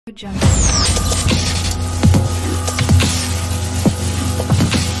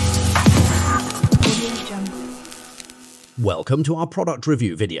Welcome to our product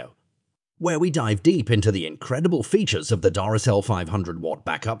review video, where we dive deep into the incredible features of the Duracell 500-watt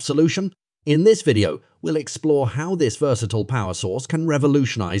backup solution. In this video, we'll explore how this versatile power source can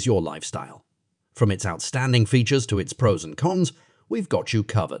revolutionize your lifestyle. From its outstanding features to its pros and cons, we've got you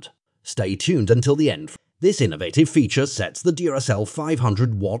covered. Stay tuned until the end. This innovative feature sets the Duracell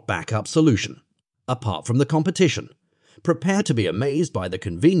 500-watt backup solution apart from the competition. Prepare to be amazed by the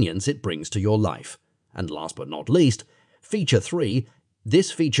convenience it brings to your life. And last but not least, Feature 3.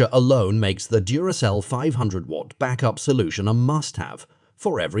 This feature alone makes the Duracell 500-watt backup solution a must-have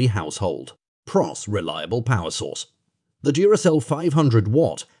for every household. Pros: reliable power source. The Duracell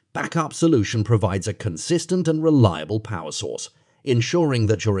 500-watt backup solution provides a consistent and reliable power source, ensuring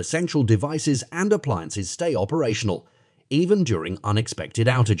that your essential devices and appliances stay operational, even during unexpected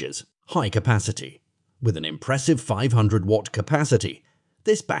outages. High capacity. With an impressive 500-watt capacity,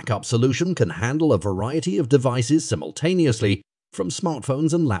 this backup solution can handle a variety of devices simultaneously, from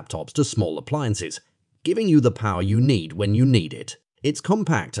smartphones and laptops to small appliances, giving you the power you need when you need it. Its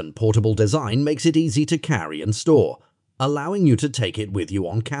compact and portable design makes it easy to carry and store, allowing you to take it with you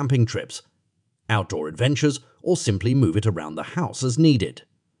on camping trips, outdoor adventures, or simply move it around the house as needed.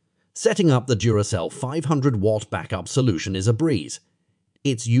 Setting up the Duracell 500-watt backup solution is a breeze.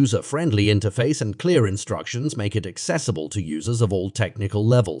 Its user-friendly interface and clear instructions make it accessible to users of all technical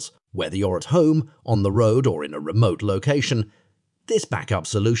levels. Whether you're at home, on the road, or in a remote location, this backup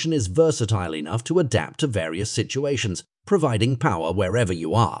solution is versatile enough to adapt to various situations, providing power wherever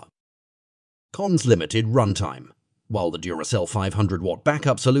you are. Cons: limited runtime. While the Duracell 500-watt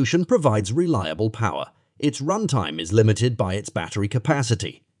backup solution provides reliable power, its runtime is limited by its battery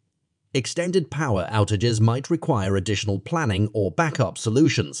capacity. Extended power outages might require additional planning or backup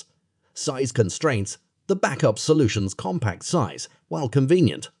solutions. Size constraints. The backup solution's compact size, while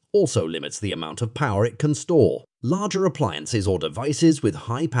convenient, also limits the amount of power it can store. Larger appliances or devices with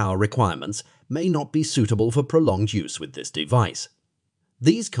high power requirements may not be suitable for prolonged use with this device.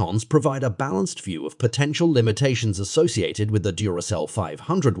 These cons provide a balanced view of potential limitations associated with the Duracell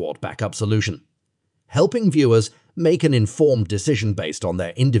 500-watt backup solution, helping viewers make an informed decision based on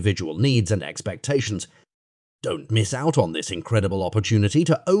their individual needs and expectations. Don't miss out on this incredible opportunity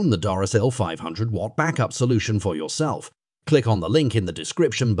to own the Duracell 500-watt backup solution for yourself. Click on the link in the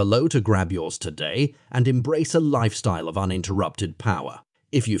description below to grab yours today and embrace a lifestyle of uninterrupted power.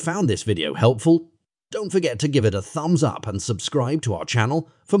 If you found this video helpful, don't forget to give it a thumbs up and subscribe to our channel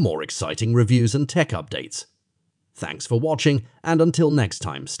for more exciting reviews and tech updates. Thanks for watching, and until next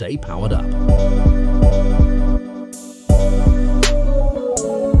time, stay powered up.